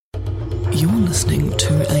You're listening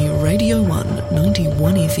to a Radio 1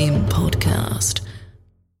 91 FM podcast.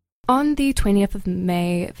 On the 20th of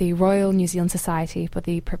May, the Royal New Zealand Society for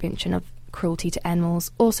the Prevention of Cruelty to Animals,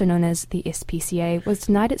 also known as the SPCA, was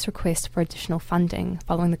denied its request for additional funding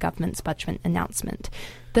following the government's budget announcement.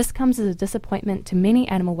 This comes as a disappointment to many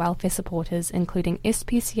animal welfare supporters, including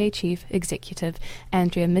SPCA Chief Executive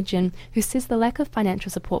Andrea Midgen, who says the lack of financial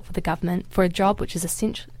support for the government for a job which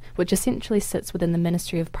essentially sits within the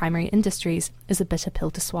Ministry of Primary Industries is a bitter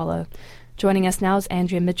pill to swallow. Joining us now is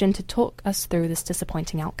Andrea Midgen to talk us through this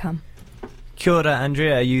disappointing outcome. Kia ora,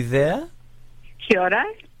 Andrea, are you there? Kia ora.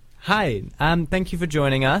 Hi, thank you for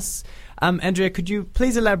joining us. Andrea, could you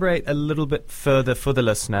please elaborate a little bit further for the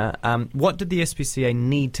listener? What did the SPCA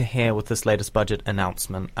need to hear with this latest budget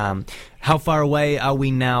announcement? How far away are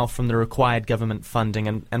we now from the required government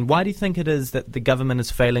funding? And why do you think it is that the government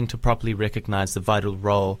is failing to properly recognise the vital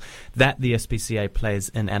role that the SPCA plays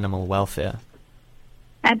in animal welfare?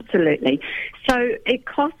 Absolutely. So it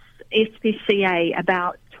costs SPCA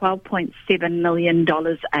about $12.7 million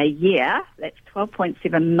a year. That's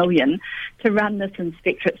 $12.7 million to run this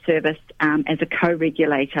inspectorate service as a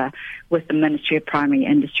co-regulator with the Ministry of Primary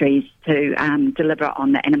Industries to deliver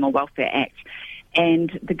on the Animal Welfare Act.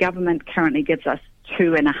 And the government currently gives us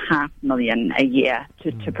 $2.5 million a year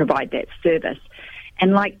to provide that service.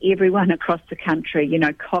 And like everyone across the country,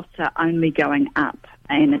 costs are only going up,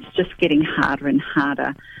 and it's just getting harder and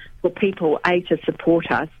harder for people, to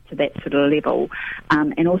support us to that sort of level,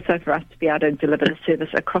 and also for us to be able to deliver the service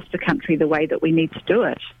across the country the way that we need to do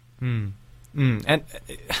it. And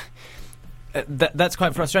that's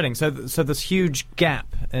quite frustrating. So this huge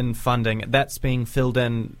gap in funding, that's being filled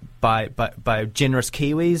in by generous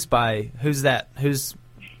Kiwis, by who's that? Who's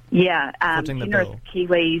footing the generous bill?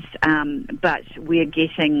 Kiwis, but we're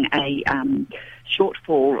getting a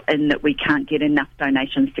shortfall in that we can't get enough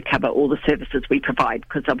donations to cover all the services we provide,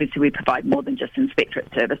 because obviously we provide more than just inspectorate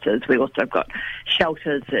services. We also have got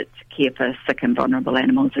shelters that care for sick and vulnerable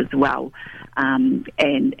animals as well. And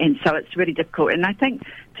so it's really difficult. And I think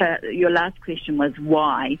your last question was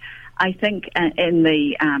why. I think in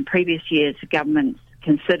the previous years, governments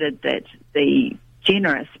considered that the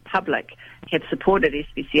generous public have supported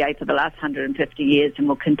SPCA for the last 150 years and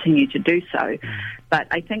will continue to do so. But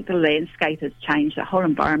I think the landscape has changed, the whole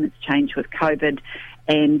environment's changed with COVID,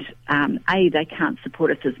 and A, they can't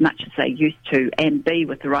support us as much as they used to, and B,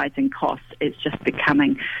 with the rising costs, it's just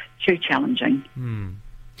becoming too challenging.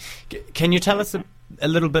 Can you tell us a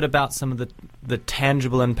little bit about some of the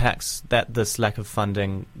tangible impacts that this lack of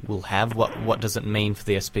funding will have? What does it mean for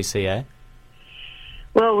the SPCA?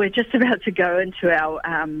 Well, we're just about to go into our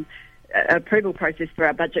approval process for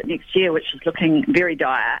our budget next year, which is looking very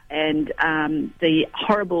dire, and the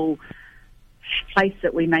horrible place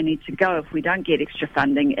that we may need to go if we don't get extra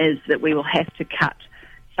funding is that we will have to cut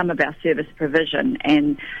some of our service provision.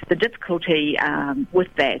 And the difficulty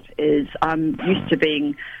with that is I'm used to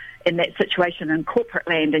being in that situation in corporate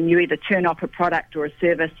land, and you either turn off a product or a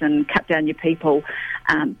service and cut down your people.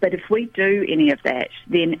 But if we do any of that,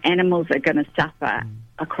 then animals are going to suffer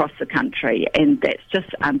across the country, and that's just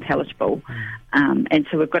unpalatable. And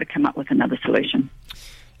so we've got to come up with another solution.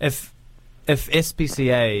 If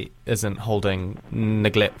SPCA isn't holding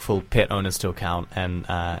neglectful pet owners to account and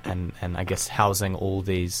I guess housing all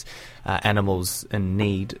these animals in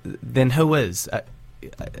need, then who is?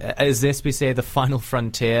 Is the SPCA the final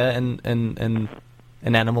frontier in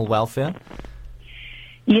animal welfare?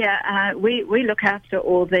 Yeah, we look after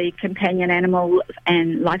all the companion animals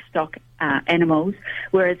and livestock animals,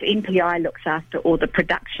 whereas NPI looks after all the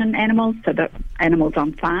production animals, so the animals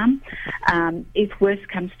on farm. If worse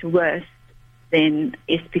comes to worse, then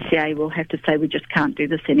SPCA will have to say we just can't do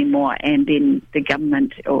this anymore, and then the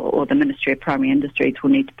government or the Ministry of Primary Industries will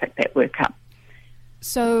need to pick that work up.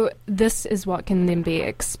 So this is what can then be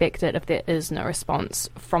expected if there is no response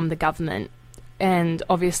from the government. And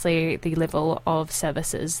obviously the level of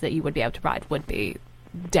services that you would be able to provide would be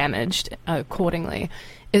damaged accordingly.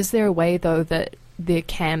 Is there a way, though, that there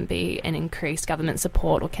can be an increased government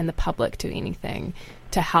support, or can the public do anything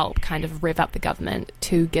to help kind of rev up the government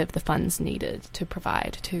to give the funds needed to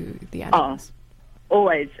provide to the animals?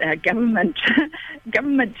 Always, government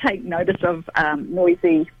take notice of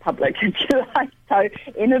noisy public, if you like. So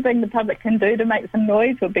anything the public can do to make some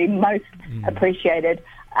noise will be most appreciated.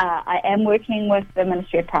 I am working with the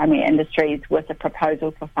Ministry of Primary Industries with a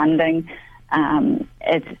proposal for funding.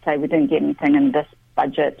 As I say, we didn't get anything in this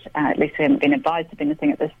budget. At least we haven't been advised of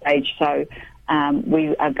anything at this stage. So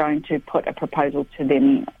we are going to put a proposal to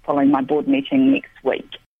them following my board meeting next week.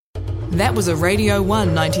 That was a Radio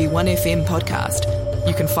 1 91 FM podcast.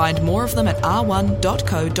 You can find more of them at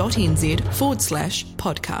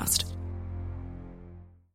r1.co.nz/podcast.